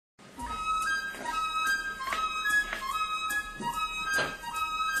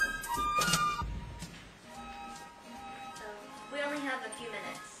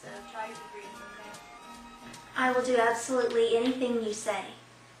will do absolutely anything you say.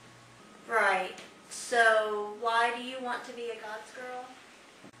 Right. So, why do you want to be a God's girl?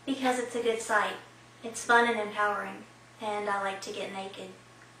 Because it's a good sight. It's fun and empowering, and I like to get naked.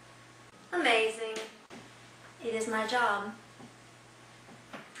 Amazing. It is my job.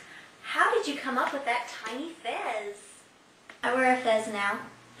 How did you come up with that tiny fez? I wear a fez now.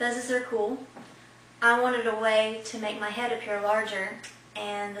 Fezzes are cool. I wanted a way to make my head appear larger,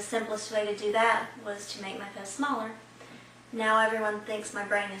 and the simplest way to do that was to make my fez smaller. Now everyone thinks my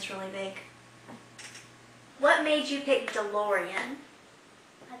brain is really big. What made you pick Delorean?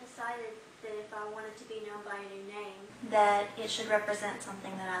 I decided that if I wanted to be known by a new name, that it should represent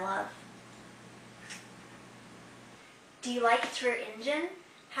something that I love. Do you like its rear engine?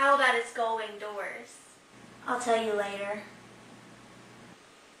 How about its gull-wing doors? I'll tell you later.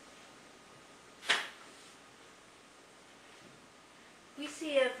 We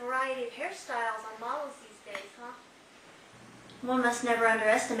see a variety of hairstyles on models these days, huh? One must never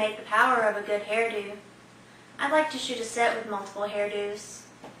underestimate the power of a good hairdo. I'd like to shoot a set with multiple hairdos.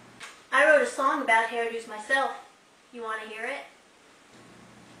 I wrote a song about hairdos myself. You want to hear it?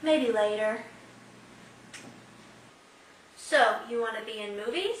 Maybe later. So, you want to be in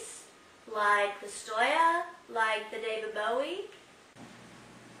movies? Like the Stoya? Like the David Bowie?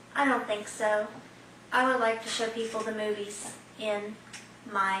 I don't think so. I would like to show people the movies in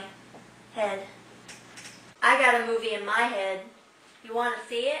my head. I got a movie in my head. You want to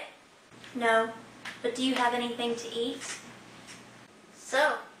see it? No, but do you have anything to eat?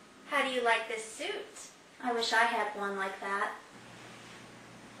 So, how do you like this suit? I wish I had one like that.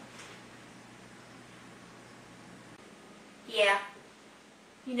 Yeah.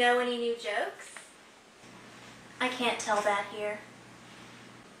 You know any new jokes? I can't tell that here.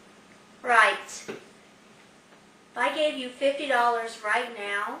 Right. If I gave you $50 right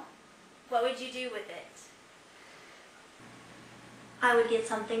now, what would you do with it? I would get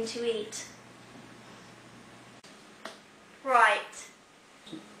something to eat. Right.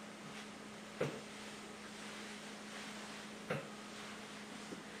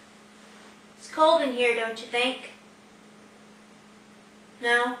 It's cold in here, don't you think?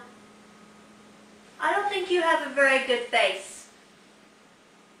 No? I don't think you have a very good face.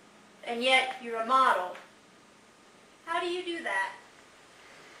 And yet, you're a model. How do you do that?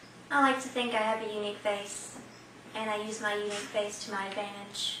 I like to think I have a unique face, and I use my unique face to my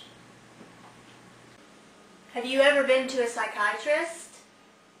advantage. Have you ever been to a psychiatrist?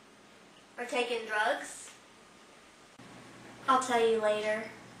 Or taken drugs? I'll tell you later.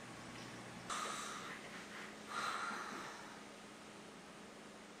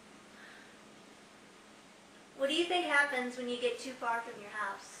 What do you think happens when you get too far from your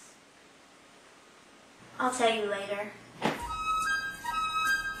house? I'll tell you later.